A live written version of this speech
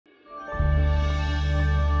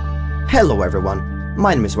Hello everyone,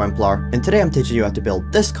 my name is Whemplar, and today I'm teaching you how to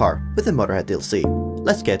build this car with the Motorhead DLC.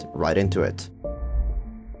 Let's get right into it.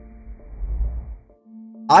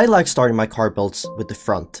 I like starting my car builds with the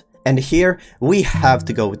front, and here we have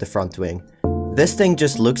to go with the front wing. This thing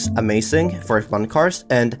just looks amazing for F1 cars,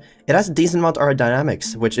 and it has a decent amount of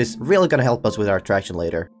aerodynamics, which is really gonna help us with our traction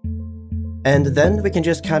later. And then we can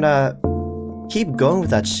just kinda keep going with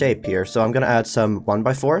that shape here, so I'm gonna add some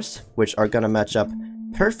 1x4s, which are gonna match up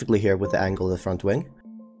perfectly here with the angle of the front wing.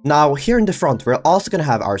 Now, here in the front, we're also gonna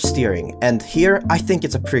have our steering, and here I think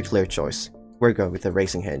it's a pretty clear choice. We're going with the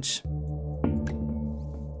racing hinge.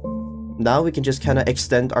 Now we can just kind of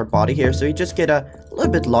extend our body here, so you just get a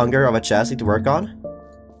little bit longer of a chassis to work on.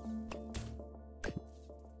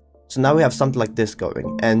 So now we have something like this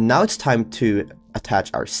going, and now it's time to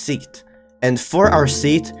attach our seat. And for our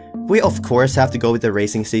seat, we of course have to go with the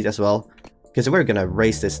racing seat as well, because we're gonna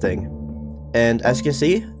race this thing. And as you can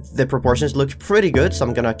see, the proportions look pretty good, so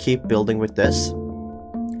I'm gonna keep building with this.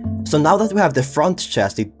 So now that we have the front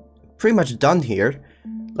chassis pretty much done here,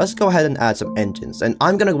 let's go ahead and add some engines. And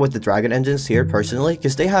I'm gonna go with the Dragon engines here personally,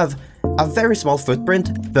 because they have a very small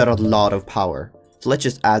footprint, but a lot of power. So let's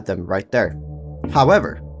just add them right there.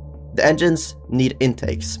 However, the engines need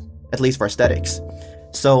intakes, at least for aesthetics.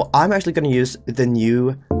 So I'm actually gonna use the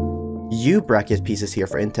new U-bracket pieces here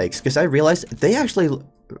for intakes, because I realized they actually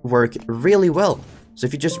work really well. So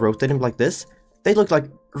if you just rotate them like this, they look like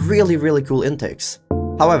really cool intakes.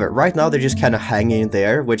 However, right now they're just kind of hanging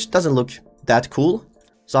there, which doesn't look that cool.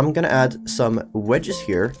 So I'm gonna add some wedges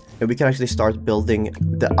here, and we can actually start building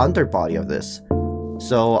the underbody of this.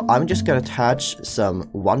 So I'm just gonna attach some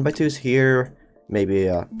 1x2s here, maybe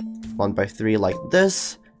a 1x3 like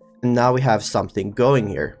this, and now we have something going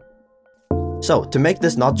here. So to make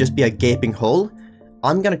this not just be a gaping hole,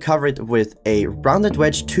 I'm gonna cover it with a rounded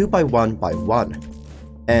wedge 2x1x1.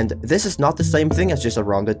 And this is not the same thing as just a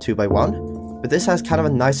rounded 2x1, but this has kind of a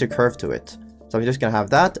nicer curve to it. So I'm just gonna have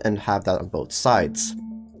that and have that on both sides.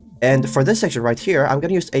 And for this section right here, I'm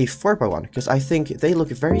gonna use a 4x1, because I think they look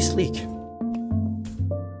very sleek.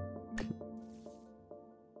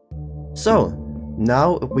 So,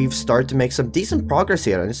 now we've started to make some decent progress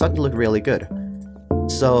here, and it's starting to look really good.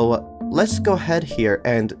 So, let's go ahead here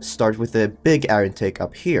and start with the big air intake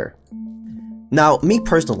up here. Now, me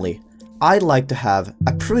personally, I like to have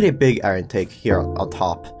a pretty big air intake here on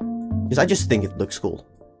top, because I just think it looks cool.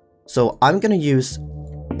 So I'm gonna use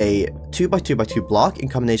a 2x2x2 block in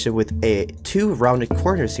combination with two rounded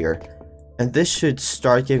corners here, and this should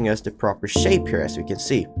start giving us the proper shape here, as we can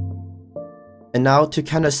see. And now to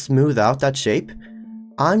kind of smooth out that shape,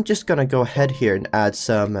 I'm just gonna go ahead here and add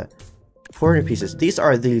some corner pieces. These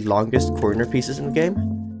are the longest corner pieces in the game,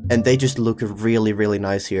 and they just look really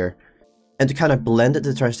nice here. And to kind of blend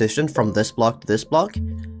the transition from this block to this block,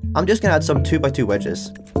 I'm just gonna add some 2x2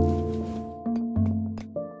 wedges.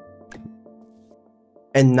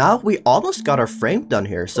 And now we almost got our frame done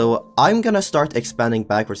here, so I'm gonna start expanding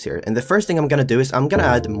backwards here. And the first thing I'm gonna do is I'm gonna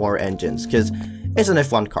add more engines, because it's an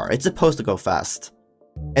F1 car, it's supposed to go fast.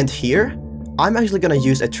 And here, I'm actually gonna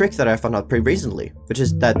use a trick that I found out pretty recently, which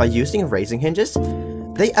is that by using racing hinges,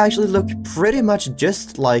 they actually look pretty much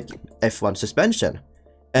just like F1 suspension.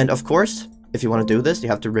 And of course, if you want to do this, you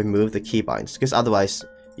have to remove the keybinds, because otherwise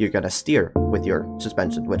you're gonna steer with your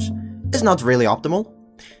suspension, which is not really optimal.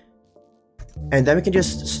 And then we can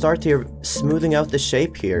just start here smoothing out the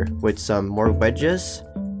shape here with some more wedges.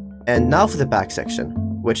 And now for the back section,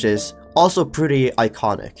 which is also pretty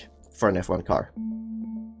iconic for an F1 car.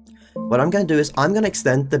 What I'm gonna do is I'm gonna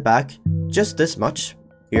extend the back just this much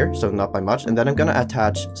here, so not by much, and then I'm gonna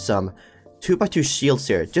attach some 2x2 shields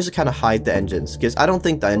here just to kind of hide the engines, because I don't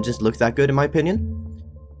think the engines look that good in my opinion.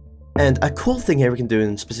 And a cool thing here we can do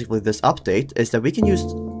in specifically this update is that we can use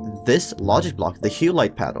this logic block, the hue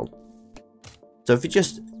light panel. So if we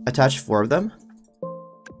just attach 4 of them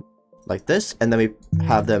like this, and then we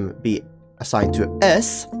have them be assigned to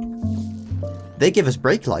S, they give us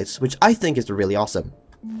brake lights, which I think is really awesome.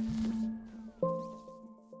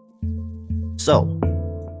 So,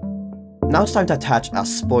 now it's time to attach a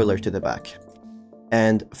spoiler to the back.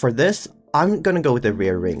 And for this, I'm gonna go with the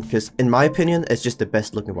rear ring, because in my opinion, it's just the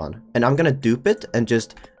best looking one. And I'm gonna dupe it and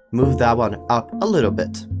just move that one up a little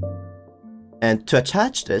bit. And to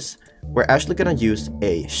attach this, we're actually gonna use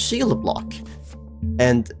a shield block.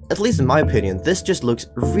 And at least in my opinion, this just looks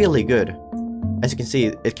really good. As you can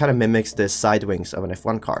see, it kind of mimics the side wings of an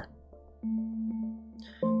F1 car.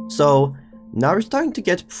 So, now we're starting to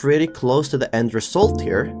get pretty close to the end result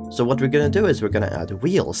here, so what we're gonna do is we're gonna add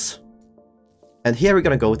wheels. And here we're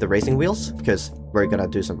gonna go with the racing wheels, because we're gonna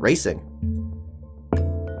do some racing.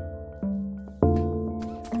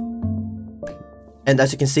 And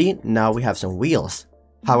as you can see, now we have some wheels.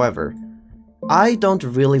 However, I don't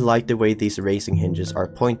really like the way these racing hinges are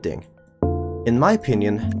pointing. In my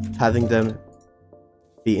opinion, having them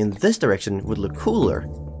be in this direction would look cooler.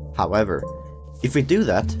 However, if we do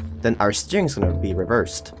that, then our steering is going to be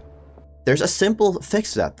reversed. There's a simple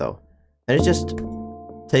fix to that though, and it's just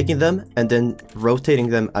taking them and then rotating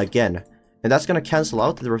them again. And that's going to cancel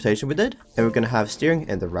out the rotation we did, and we're going to have steering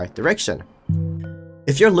in the right direction.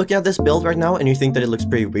 If you're looking at this build right now and you think that it looks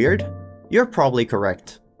pretty weird, you're probably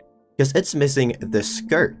correct. Because it's missing the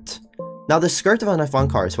skirt. Now the skirt of an F1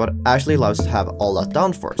 car is what actually allows us to have all that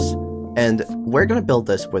downforce. And we're going to build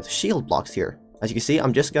this with shield blocks here. As you can see,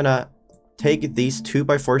 I'm just going to take these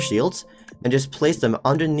 2x4 shields and just place them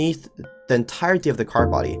underneath the entirety of the car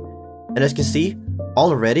body. And as you can see,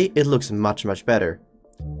 already it looks much better.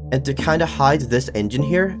 And to kind of hide this engine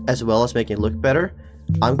here, as well as making it look better,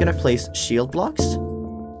 I'm going to place shield blocks.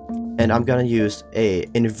 And I'm going to use a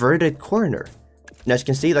inverted corner. And as you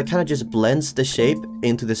can see, that kind of just blends the shape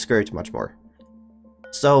into the skirt much more.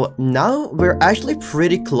 So now we're actually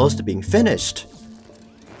pretty close to being finished.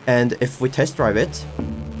 And if we test drive it,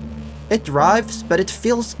 it drives, but it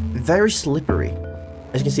feels very slippery.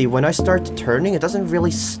 As you can see, when I start turning, it doesn't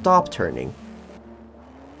really stop turning.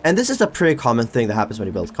 And this is a pretty common thing that happens when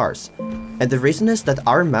you build cars. And the reason is that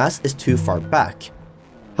our mass is too far back.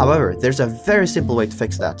 However, there's a very simple way to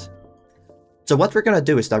fix that. So what we're going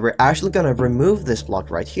to do is that we're actually going to remove this block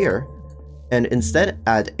right here, and instead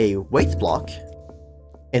add a weight block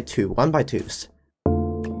into 1x2s.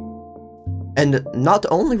 And not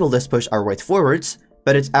only will this push our weight forwards,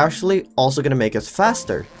 but it's actually also going to make us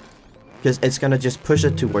faster, because it's going to just push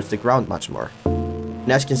it towards the ground much more.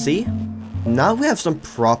 And as you can see, now we have some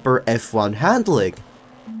proper F1 handling.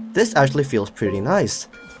 This actually feels pretty nice.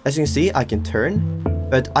 As you can see, I can turn,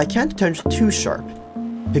 but I can't turn too sharp.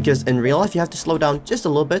 Because in real life you have to slow down just a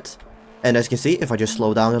little bit. And as you can see, if I just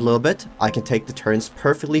slow down a little bit, I can take the turns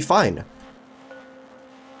perfectly fine.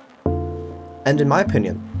 And in my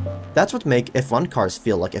opinion, that's what makes F1 cars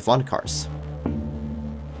feel like F1 cars.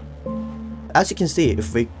 As you can see,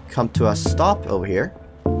 if we come to a stop over here,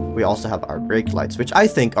 we also have our brake lights, which I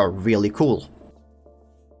think are really cool.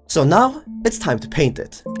 So now, it's time to paint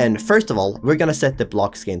it. And first of all, we're gonna set the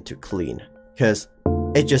block skin to clean, because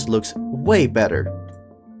it just looks way better.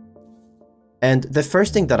 And the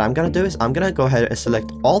first thing that I'm gonna do is I'm gonna go ahead and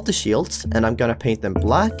select all the shields, and I'm gonna paint them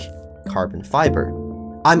black carbon fiber.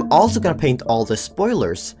 I'm also gonna paint all the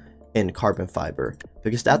spoilers in carbon fiber,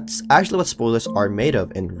 because that's actually what spoilers are made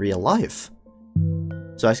of in real life.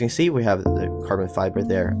 So as you can see, we have the carbon fiber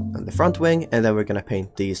there on the front wing, and then we're gonna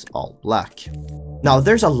paint these all black. Now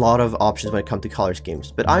there's a lot of options when it comes to color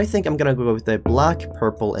schemes, but I think I'm gonna go with the black,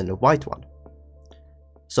 purple, and the white one.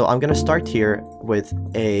 So I'm gonna start here with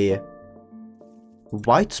a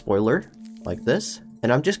white spoiler like this,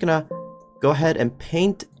 and I'm just gonna go ahead and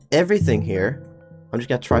paint everything here. I'm just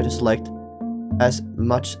gonna try to select as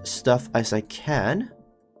much stuff as I can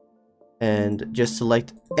and just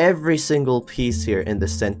select every single piece here in the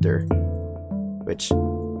center, which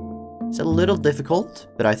is a little difficult,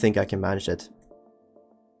 but I think I can manage it.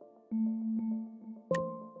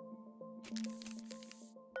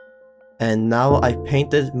 And now I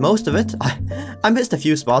painted most of it. I missed a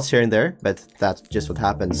few spots here and there, but that's just what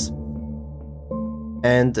happens.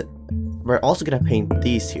 And we're also gonna paint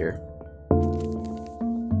these here.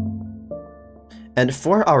 And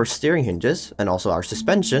for our steering hinges, and also our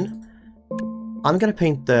suspension, I'm gonna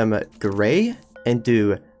paint them gray and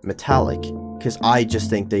do metallic, because I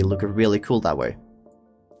just think they look really cool that way.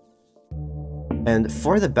 And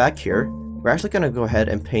for the back here, we're actually gonna go ahead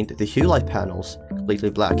and paint the hue light panels completely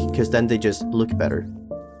black, because then they just look better.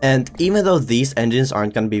 And even though these engines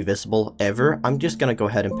aren't gonna be visible ever, I'm just gonna go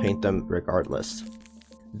ahead and paint them regardless.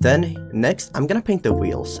 Then next, I'm gonna paint the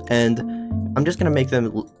wheels, and I'm just gonna make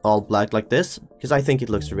them all black like this, because I think it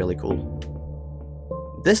looks really cool.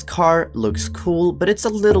 This car looks cool, but it's a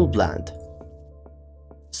little bland.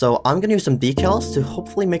 So I'm gonna use some decals to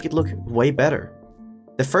hopefully make it look way better.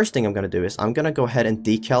 The first thing I'm gonna do is I'm gonna go ahead and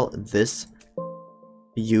decal this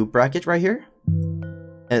U bracket right here.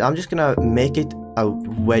 And I'm just gonna make it a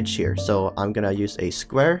wedge here. So I'm gonna use a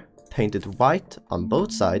square painted white on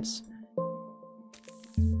both sides.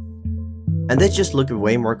 And they just look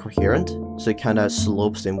way more coherent, so it kind of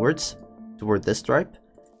slopes inwards toward this stripe.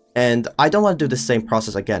 And I don't want to do the same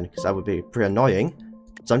process again, because that would be pretty annoying.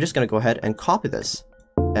 So I'm just gonna go ahead and copy this,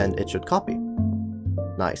 and it should copy.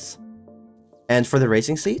 Nice. And for the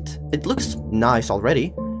racing seat, it looks nice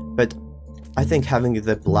already, but I think having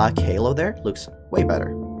the black halo there looks way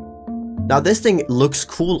better. Now this thing looks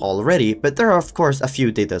cool already, but there are of course a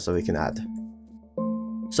few details that we can add.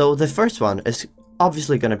 So the first one is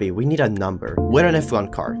obviously gonna be, we need a number. We're an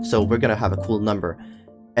F1 car, so we're gonna have a cool number.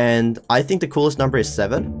 And I think the coolest number is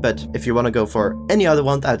 7, but if you want to go for any other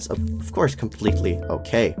one, that's of course completely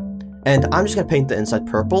okay. And I'm just gonna paint the inside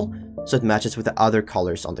purple, so it matches with the other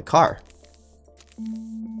colors on the car.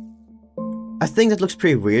 A thing that looks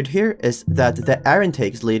pretty weird here is that the air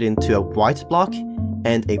intakes lead into a white block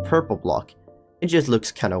and a purple block. It just looks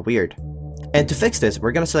kind of weird. And to fix this,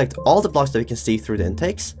 we're gonna select all the blocks that we can see through the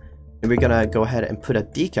intakes, and we're gonna go ahead and put a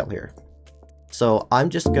decal here. So I'm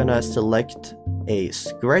just gonna select a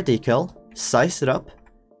square decal, size it up,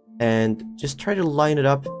 and just try to line it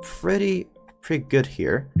up pretty good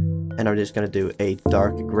here. And I'm just gonna do a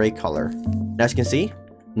dark gray color. And as you can see,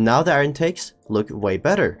 now the air intakes look way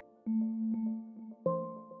better.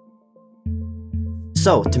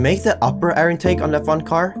 So to make the upper air intake on the F1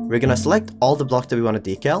 car, we're gonna select all the blocks that we want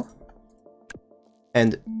to decal,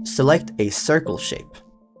 and select a circle shape.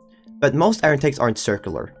 But most air intakes aren't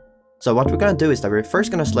circular. So what we're gonna do is that we're first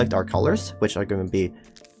gonna select our colors, which are gonna be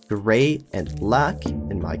gray and black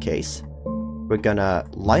in my case. We're gonna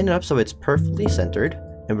line it up so it's perfectly centered,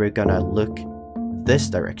 and we're gonna look this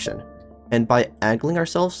direction. And by angling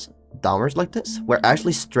ourselves downwards like this, we're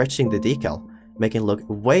actually stretching the decal, making it look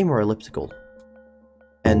way more elliptical.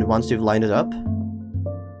 And once you've lined it up,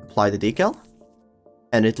 apply the decal,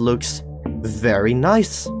 and it looks very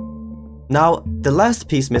nice. Now, the last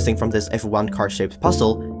piece missing from this F1 car shaped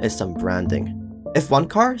puzzle is some branding. F1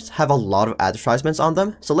 cars have a lot of advertisements on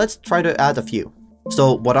them, so let's try to add a few.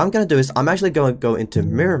 So what I'm gonna do is I'm actually going to go into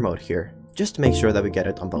mirror mode here, just to make sure that we get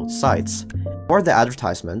it on both sides. For the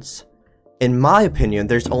advertisements, in my opinion,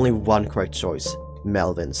 there's only one correct choice,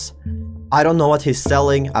 Melvin's. I don't know what he's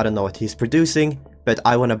selling, I don't know what he's producing, but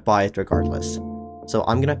I want to buy it regardless. So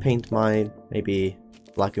I'm gonna paint mine maybe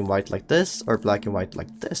black and white like this, or black and white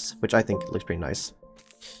like this, which I think looks pretty nice.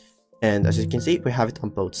 And as you can see, we have it on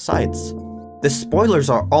both sides. The spoilers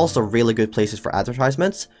are also really good places for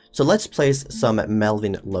advertisements, so let's place some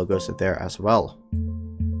Melvin logos there as well.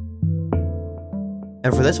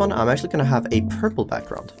 And for this one, I'm actually gonna have a purple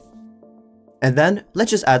background. And then,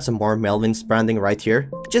 let's just add some more Melvin's branding right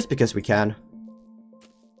here, just because we can.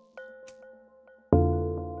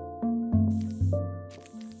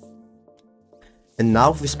 And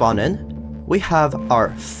now if we spawn in, we have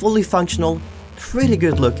our fully functional, pretty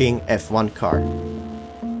good looking F1 car.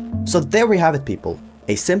 So there we have it, people.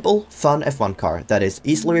 A simple, fun F1 car that is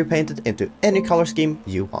easily repainted into any color scheme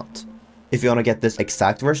you want. If you want to get this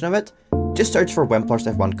exact version of it, just search for Whemplar's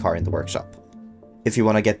F1 car in the workshop. If you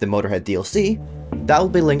want to get the Motorhead DLC, that will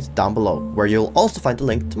be linked down below, where you'll also find a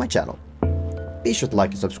link to my channel. Be sure to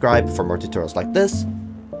like and subscribe for more tutorials like this.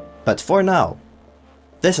 But for now,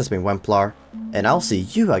 this has been Whemplar, and I'll see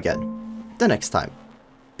you again the next time.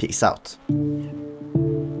 Peace out.